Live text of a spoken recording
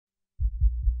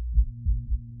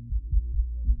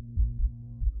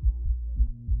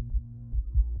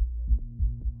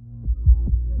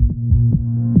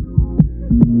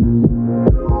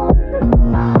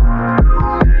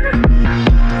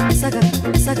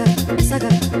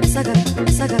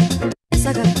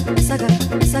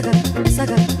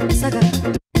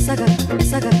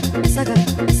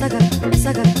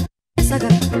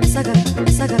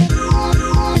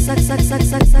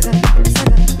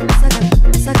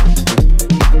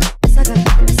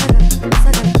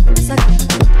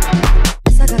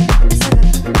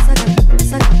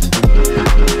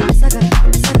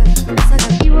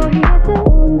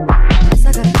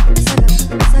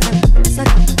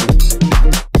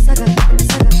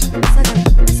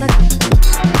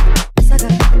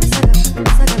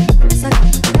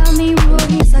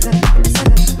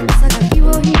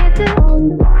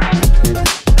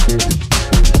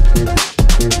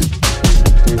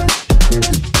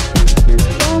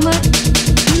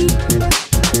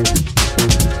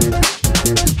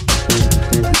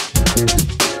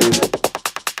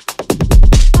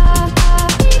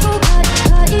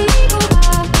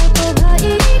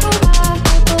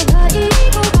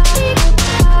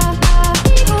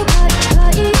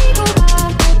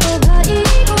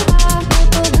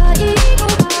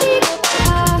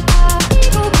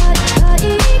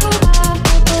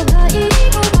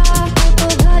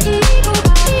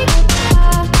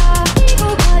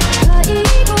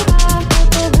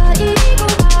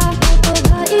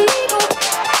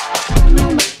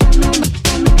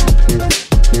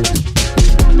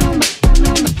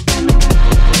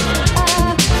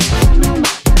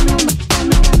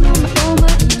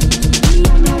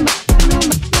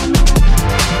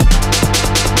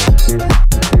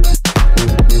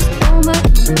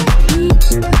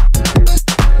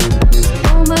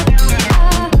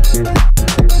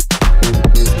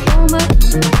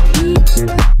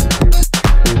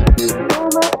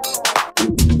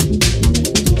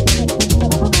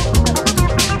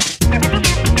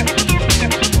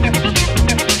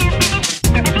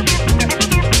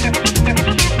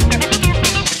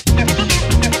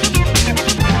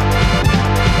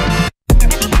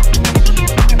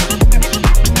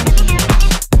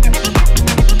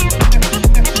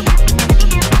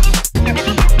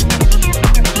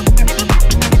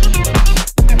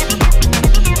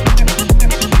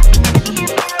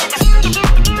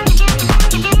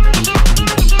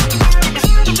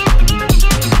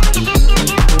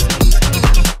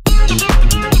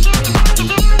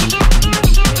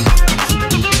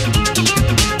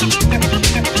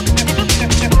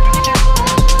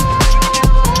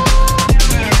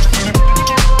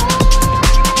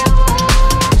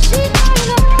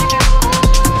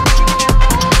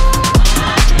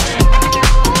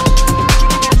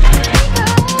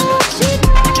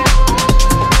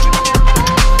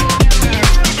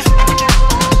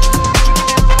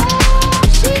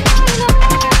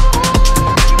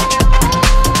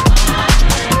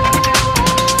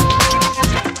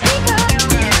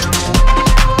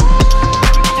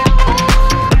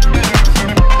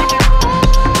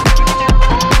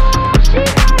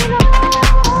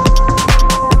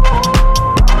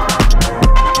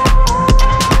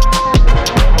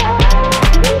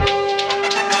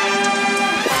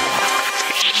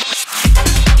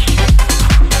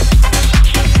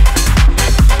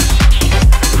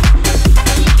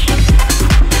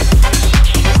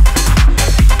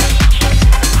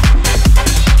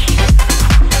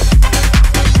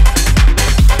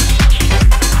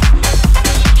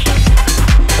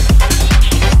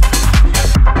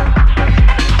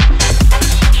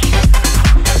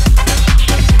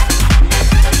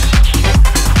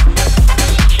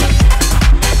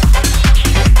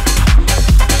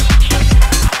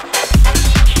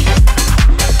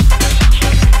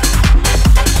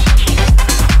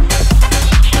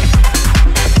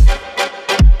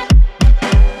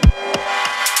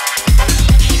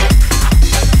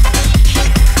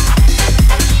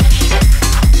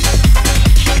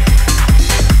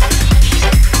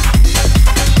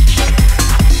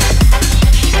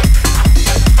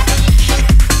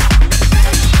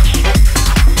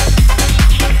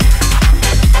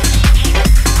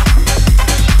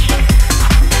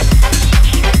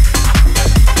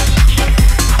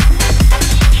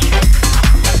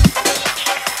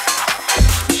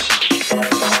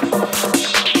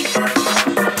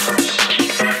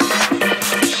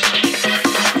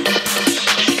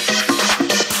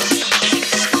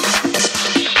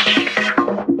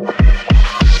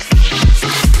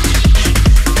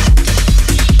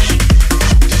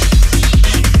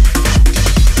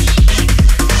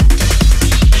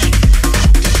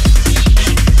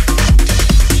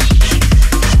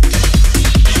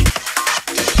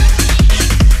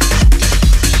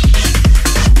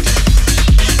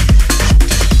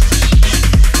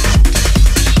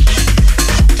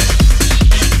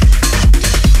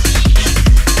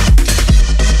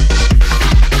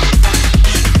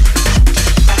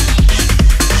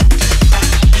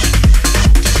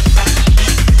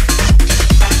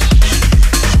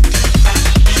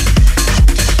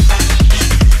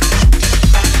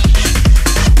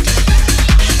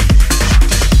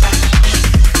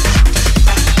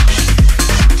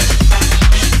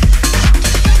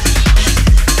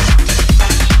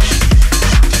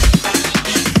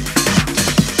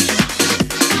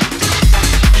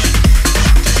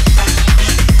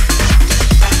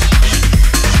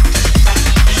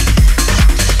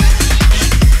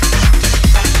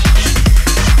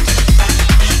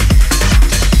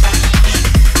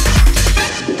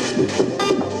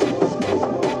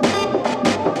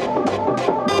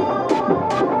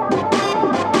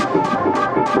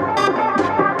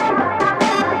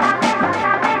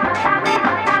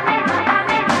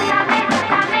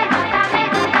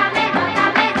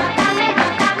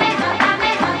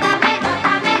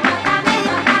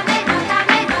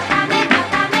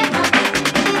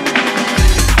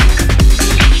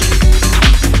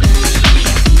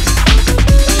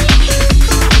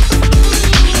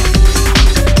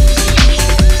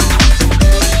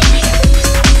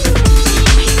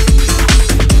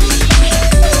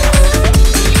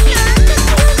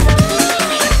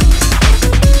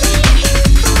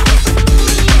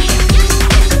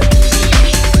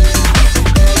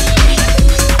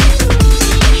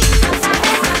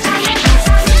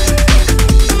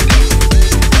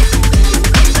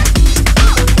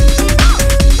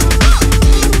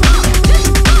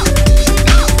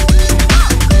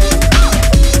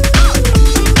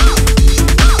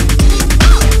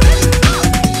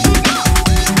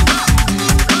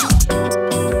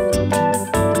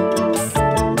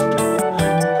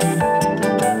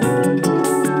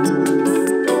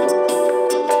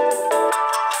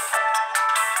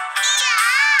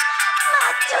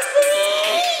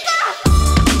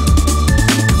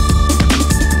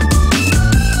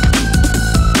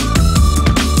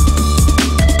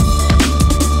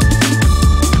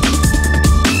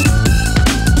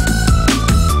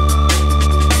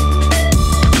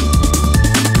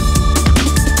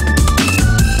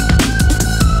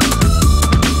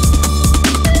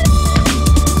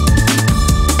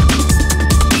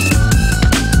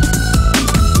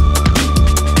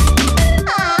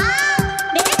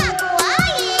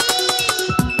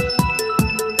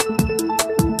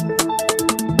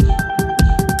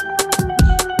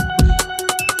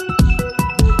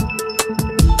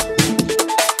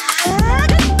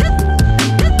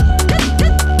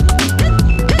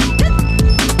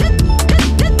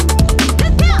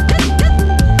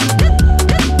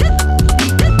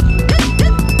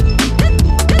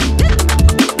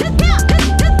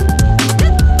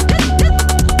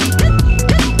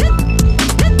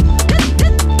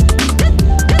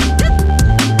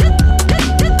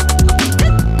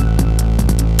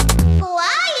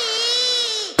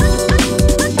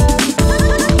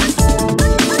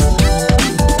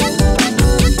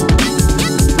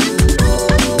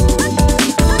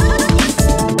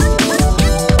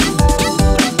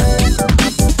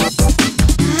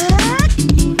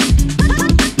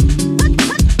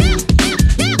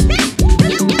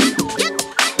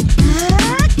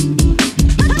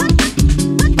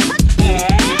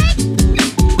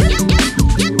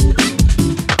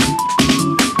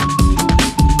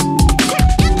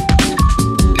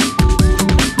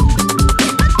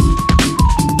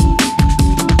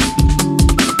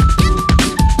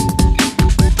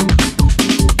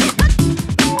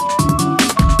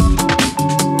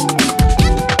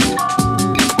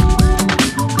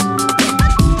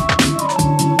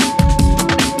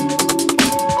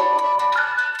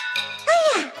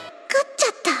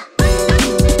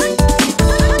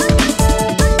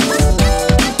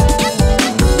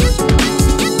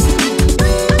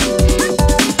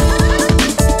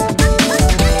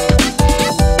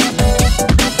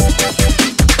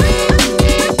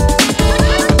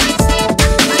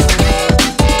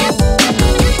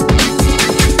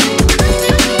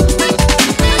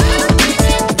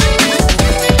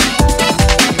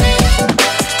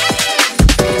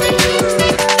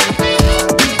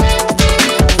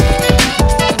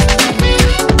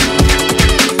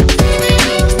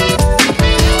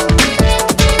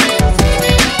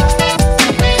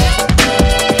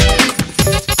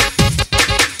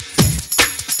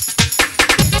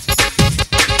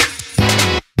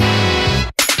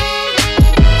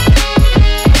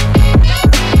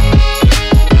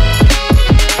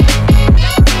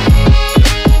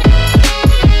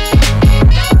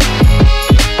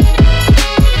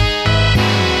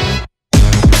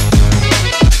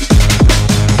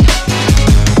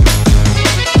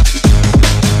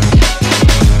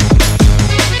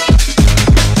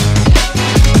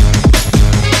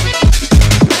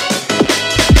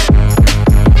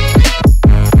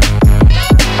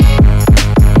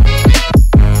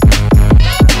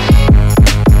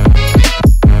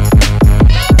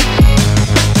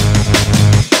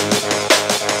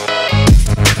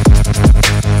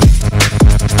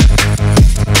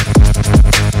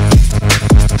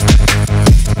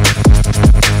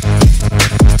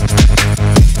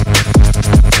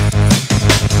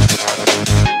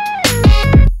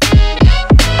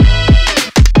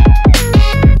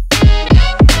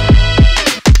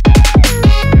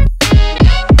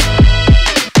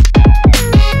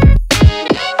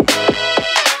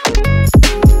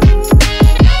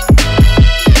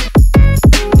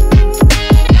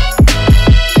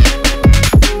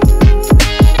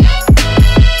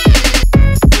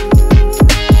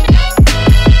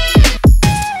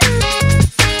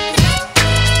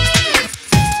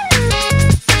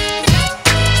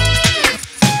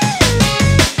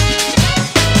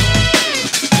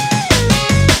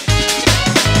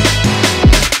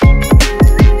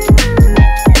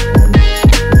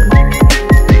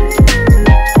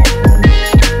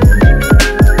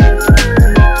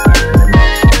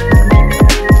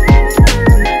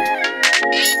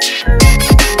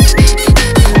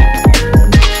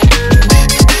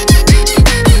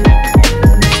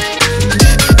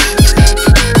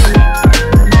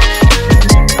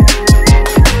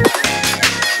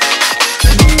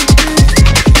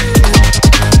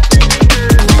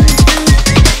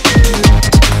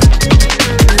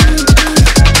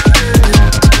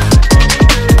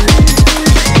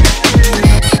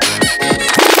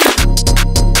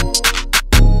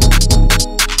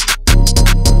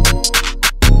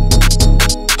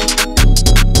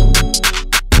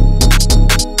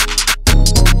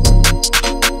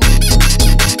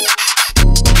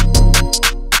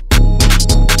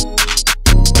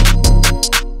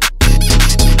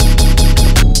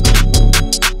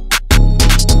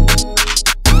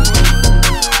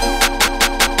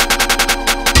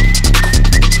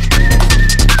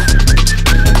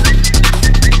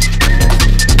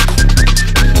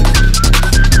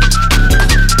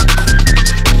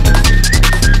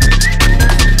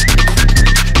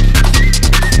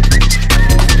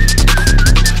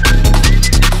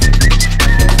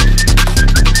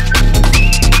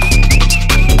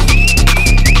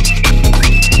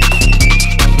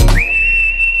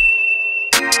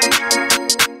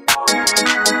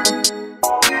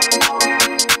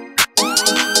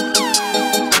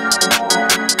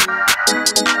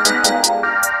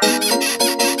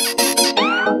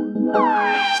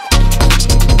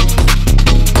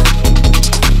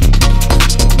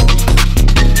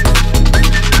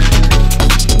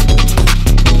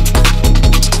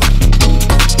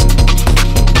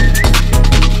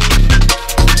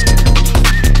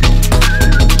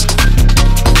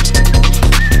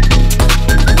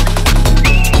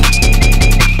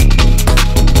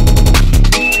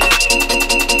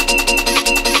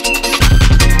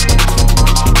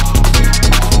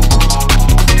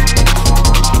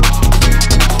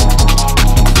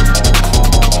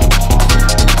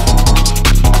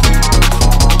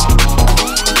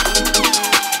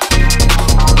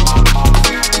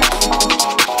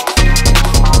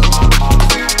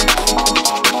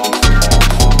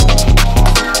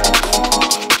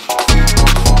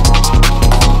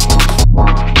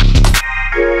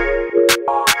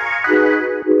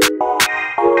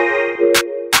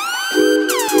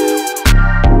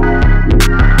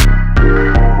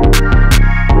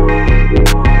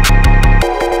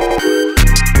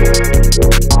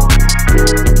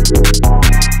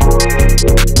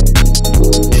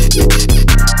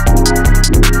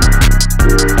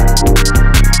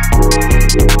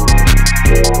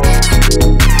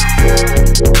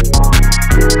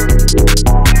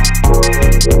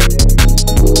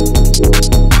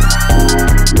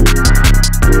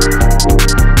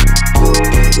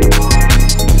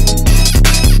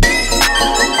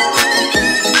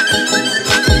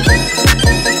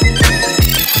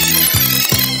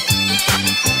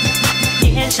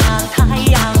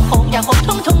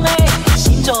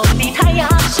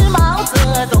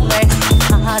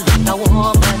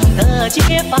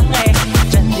解放哎，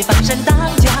真的翻身当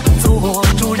家做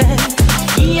主人，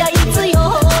咿呀咿自由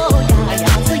呀呀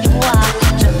自由啊，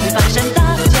真的翻身当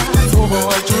家做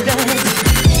主人。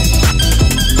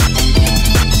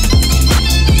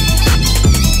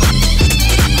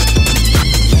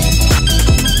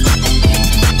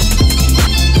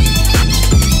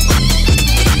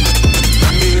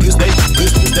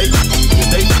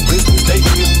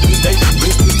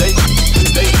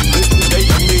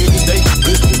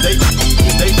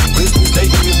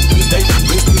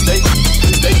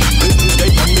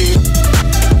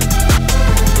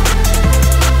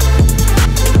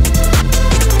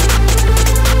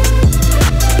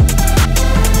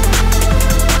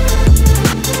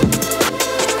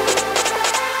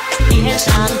天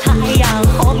上太阳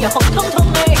红呀红彤彤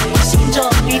哎，心中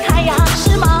的太阳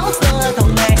是毛泽东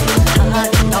哎，他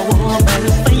领导我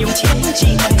们奋勇前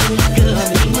进哎，革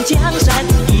命江山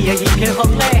一呀一片红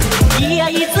哎，咿呀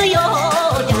咿自由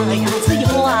呀呀自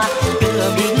由啊，革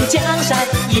命江山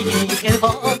一片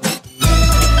红。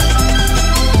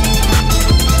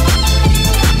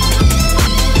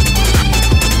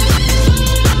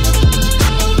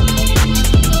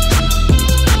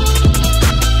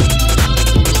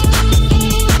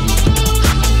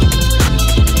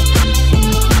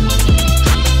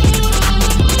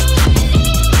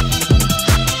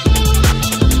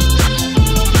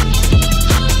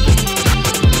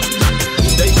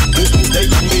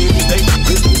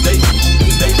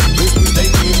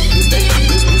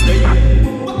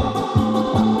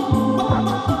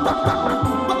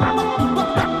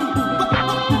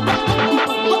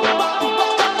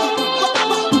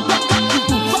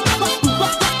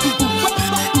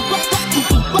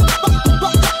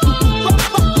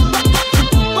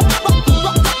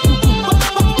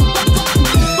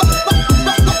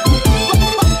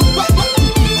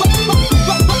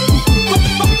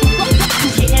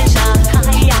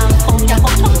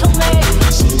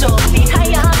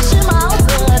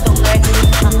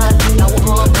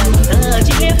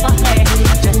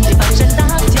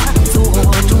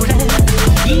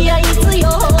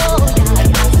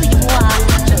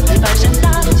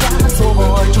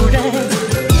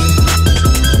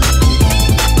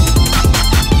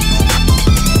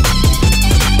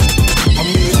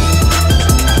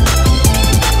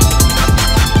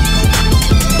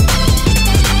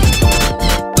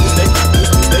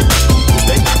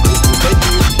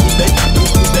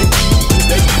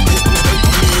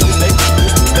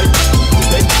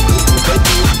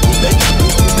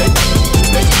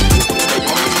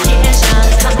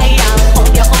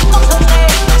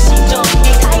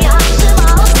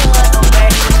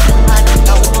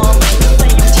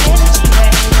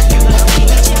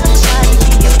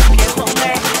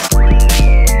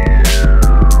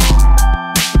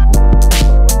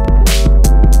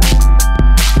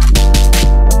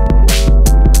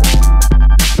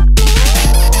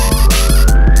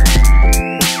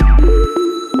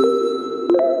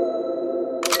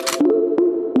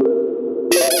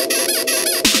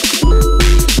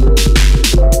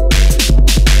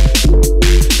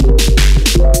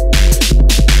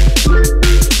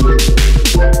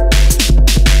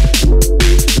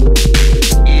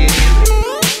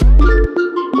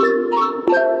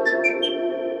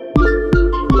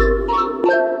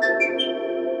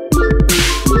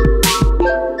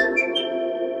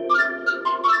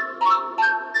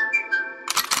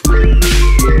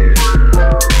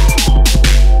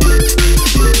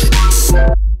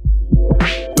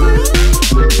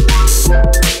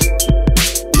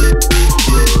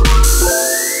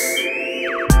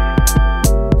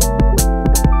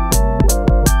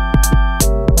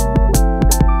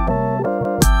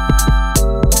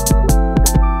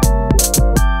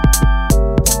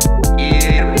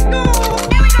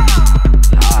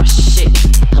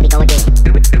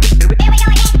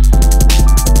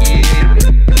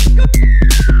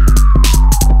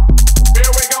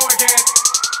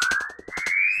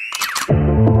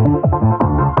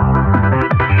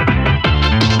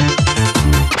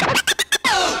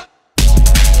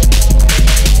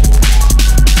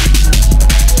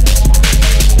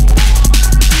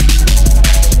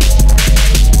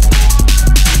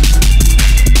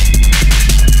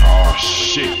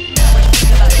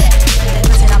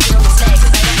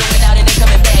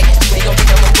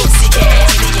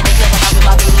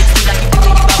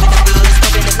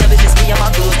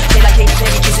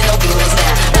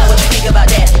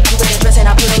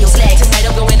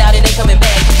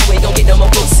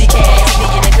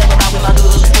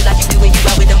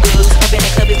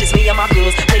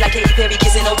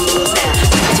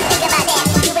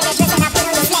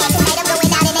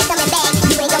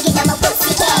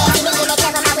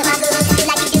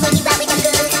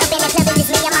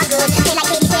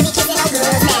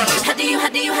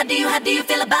do you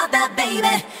feel about that, baby?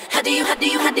 How do you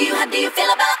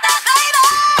feel about that, baby?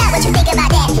 What you think about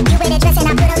that? You wear that dress and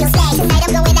I put on your slacks. Tonight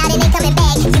I'm going out and ain't coming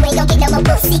back. You ain't gon' get no more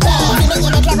pussy cat. See me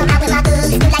in the club, I'm out with my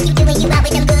goods. Do like you do when you out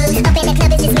with them goods. Up in the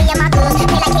club, it's just me and my goods.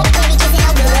 Play like Katy Perry, kissing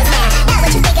on goods. Now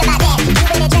what you think about that? You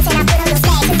wear that dress and I put on your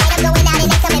slacks. Tonight I'm going out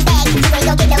and ain't coming back. You ain't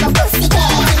gon' get no more pussy cat.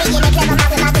 See me in the club, I'm out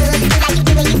with my goods. Do like you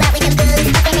do when you out with them goods.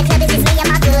 Up in the club, it's just me and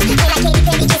my goods. Play like Katy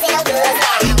Perry, kissing on goods.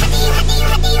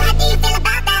 How do you feel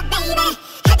about that, baby?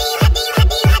 How do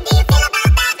you feel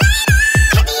about that, baby?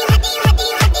 How do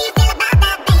you feel about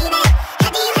that, baby?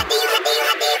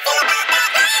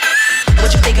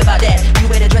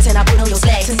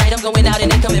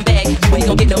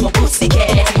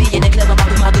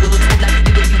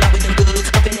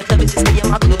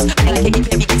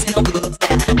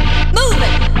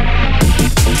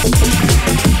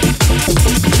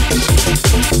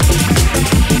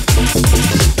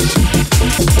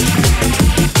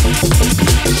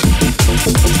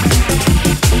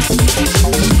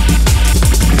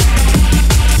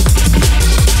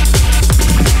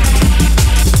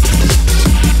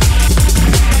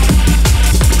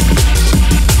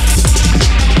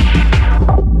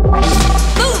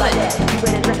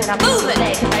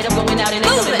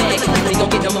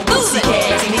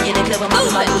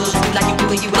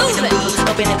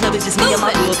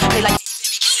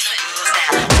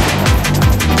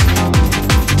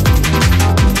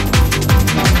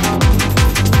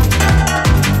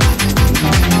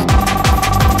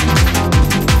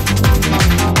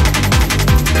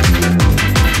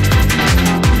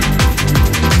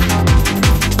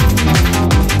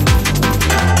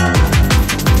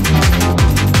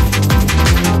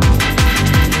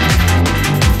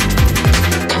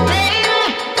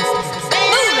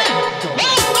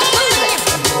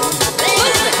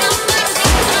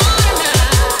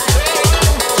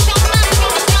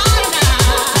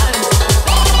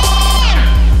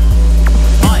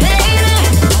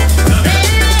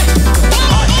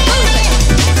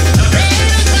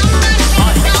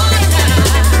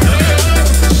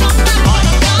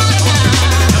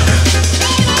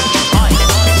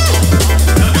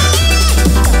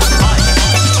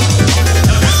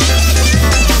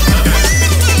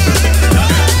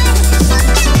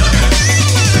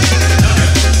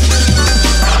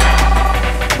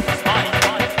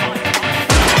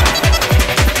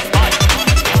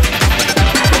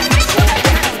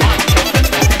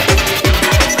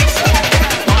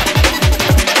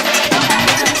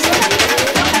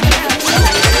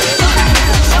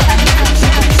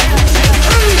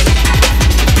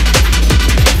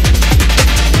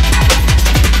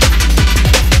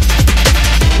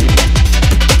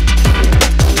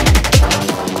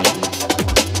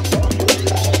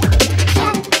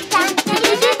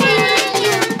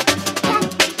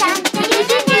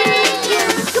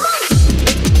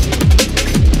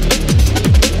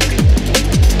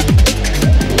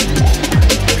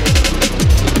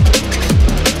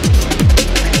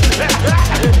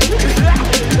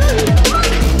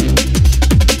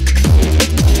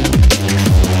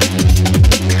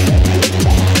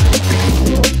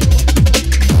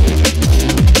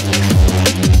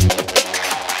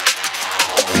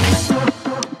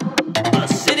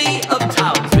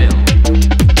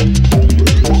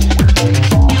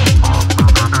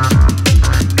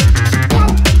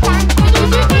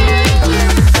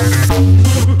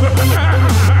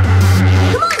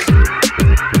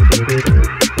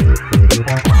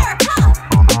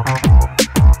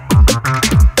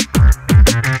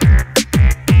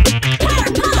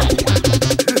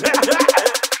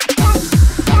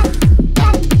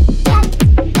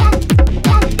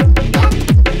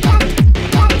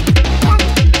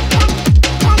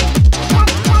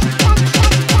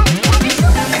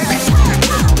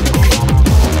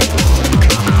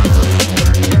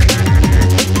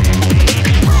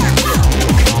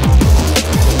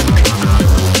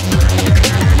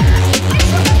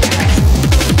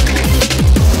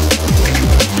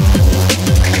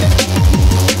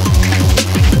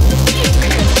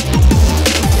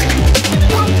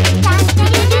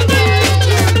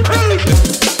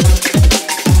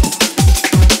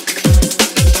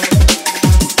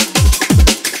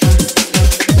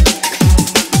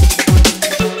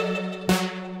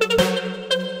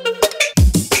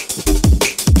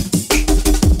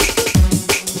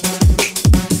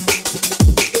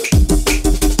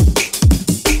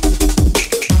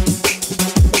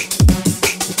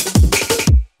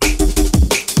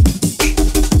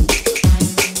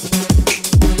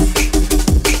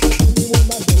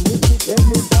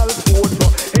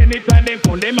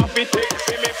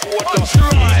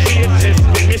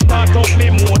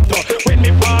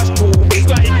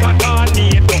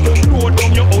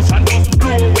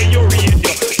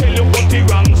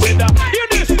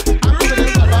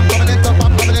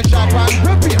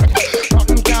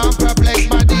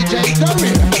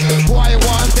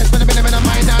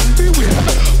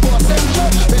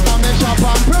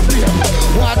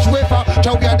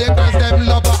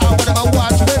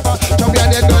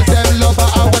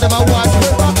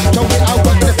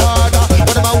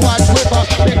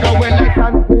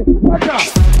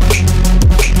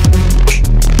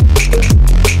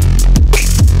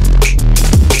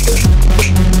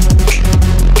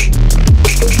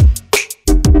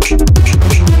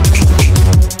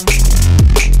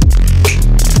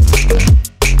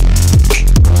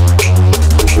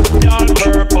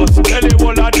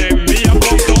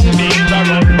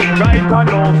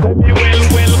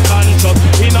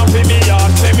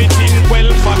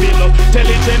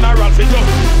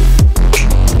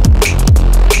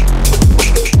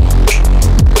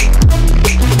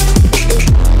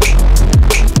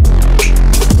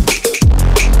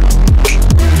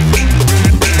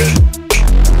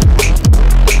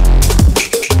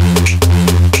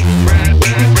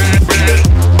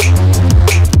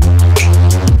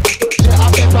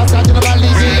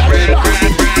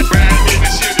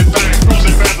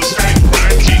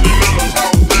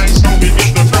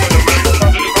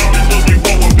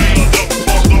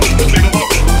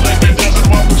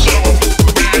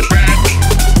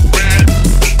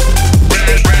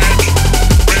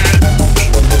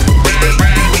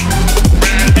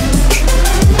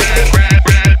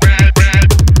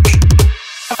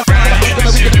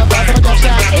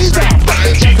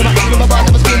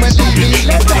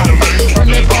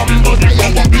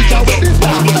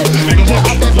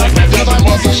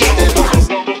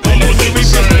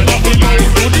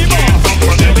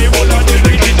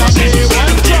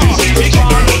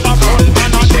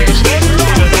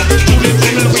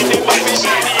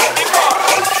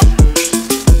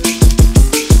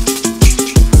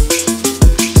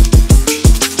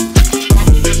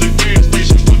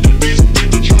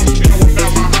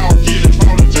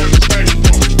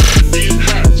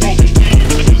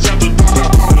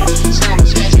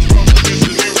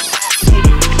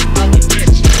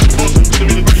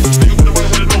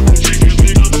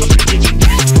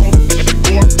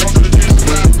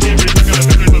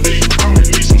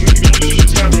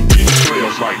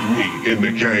 in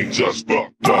the game just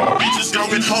fucked up. Bitches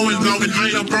going home and going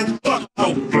higher, bro. Fuck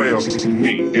ho. Players,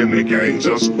 me in the game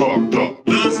just fucked up.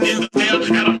 Loves in the tail,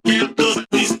 and I'm here, cause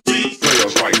these things.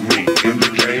 Players like me in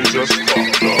the game just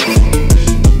fucked up.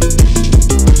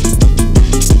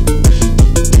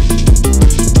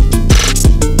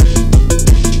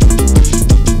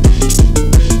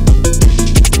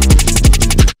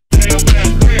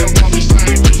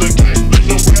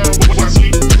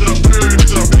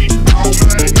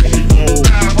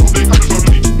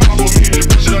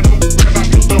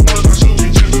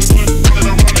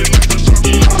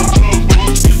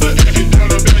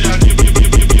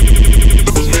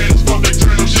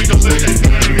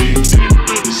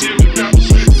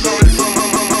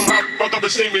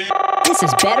 This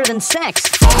is better than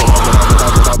sex.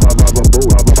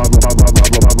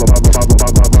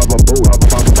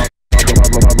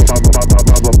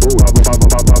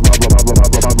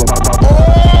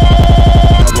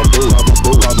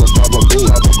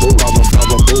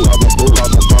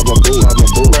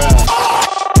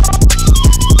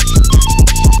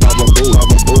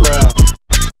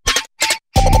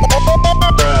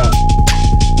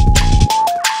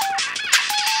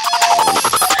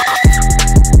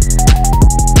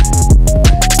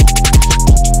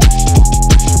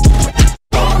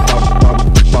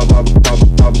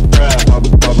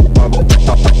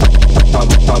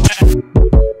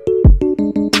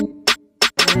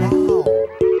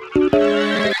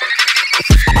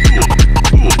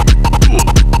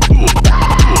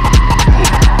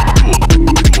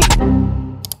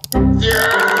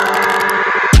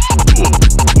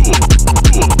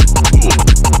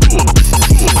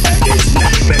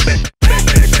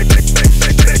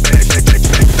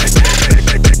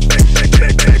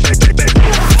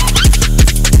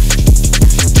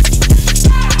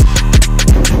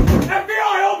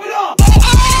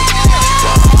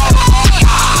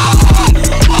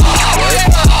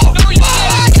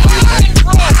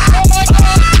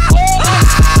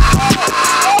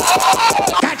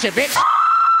 Bitch.